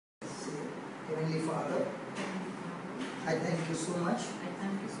Heavenly Father, I thank you so much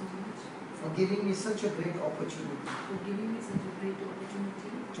for giving me such a great opportunity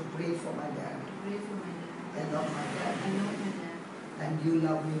to pray for my dad. I love my dad. And you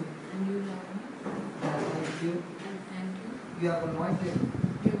love me. And I thank you. You have anointed me.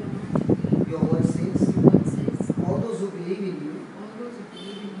 Your word says, all those who believe in you,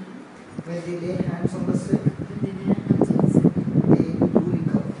 when they lay hands on the sick, they do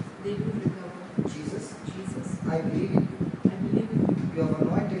recover. Jesus, I believe in you. You have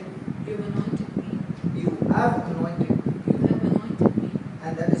anointed me. You have anointed me.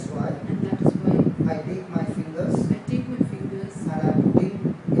 And that is why I take my fingers and I put it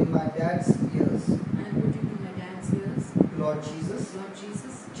in my dad's ears. Lord Jesus,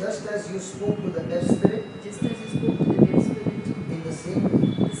 just as you spoke to the deaf spirit, in the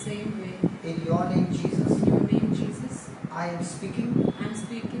same way, in your name Jesus, I am speaking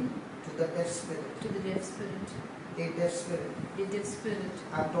to the deaf spirit. A deaf spirit,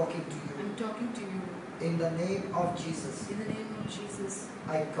 I am talking to you. In the name of Jesus,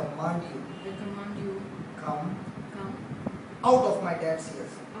 I command you, come out of my dad's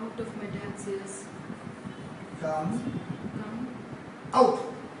ears. Come out.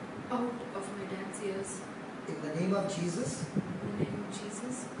 In the name of Jesus,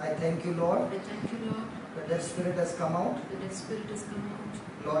 I thank you, Lord. The deaf spirit has come out.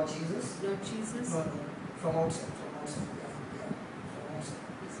 Lord Jesus. No, from outside. Yeah. From outside.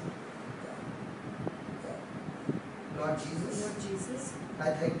 Yeah. Lord Jesus. I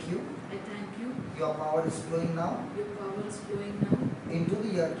thank you. Your power is flowing now into the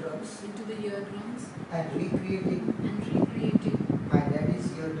eardrums and recreating my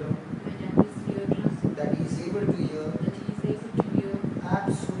daddy's eardrum, that he is able to hear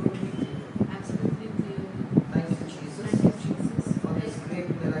absolutely clear. Thank you, Jesus, for this great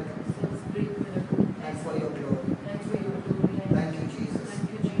miracle and for your glory. Thank you, Jesus.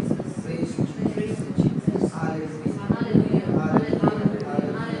 Praise you, Jesus. Hallelujah.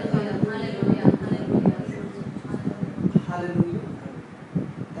 Hallelujah.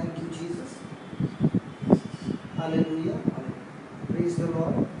 Thank you, Jesus. Hallelujah. Praise the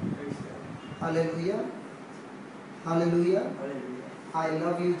Lord. Hallelujah. Hallelujah. I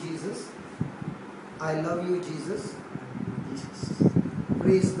love you, Jesus. I love you, Jesus.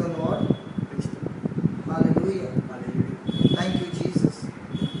 Praise the Lord. Hallelujah. Thank you, Jesus.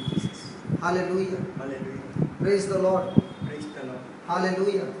 Hallelujah. Praise the Lord.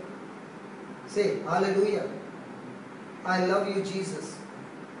 Hallelujah. Say, hallelujah. I love you, Jesus.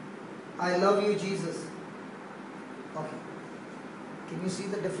 I love you, Jesus. Okay. Can you see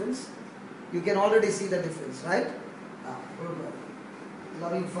the difference? You can already see the difference, right?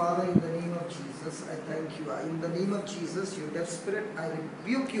 Loving Father, in the name of Jesus, I thank you. In the name of Jesus, you deaf spirit, I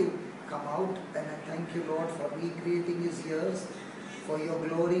rebuke you. Come out, and I thank you, Lord, for recreating his ears for your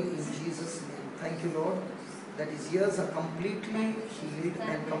glory in Jesus' name. Thank you, Lord, that his ears are completely healed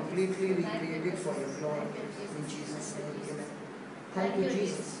and completely recreated for your glory in Jesus' name. Amen. Thank you,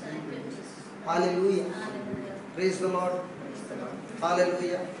 Jesus. Hallelujah. Praise the Lord.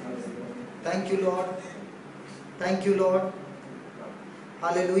 Hallelujah. Thank you, Lord. Thank you, Lord.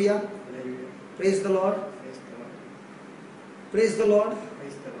 Hallelujah. Praise the Lord. Praise the Lord.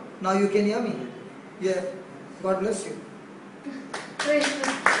 Now you can hear me. Yeah. God bless you. Praise the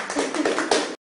Lord.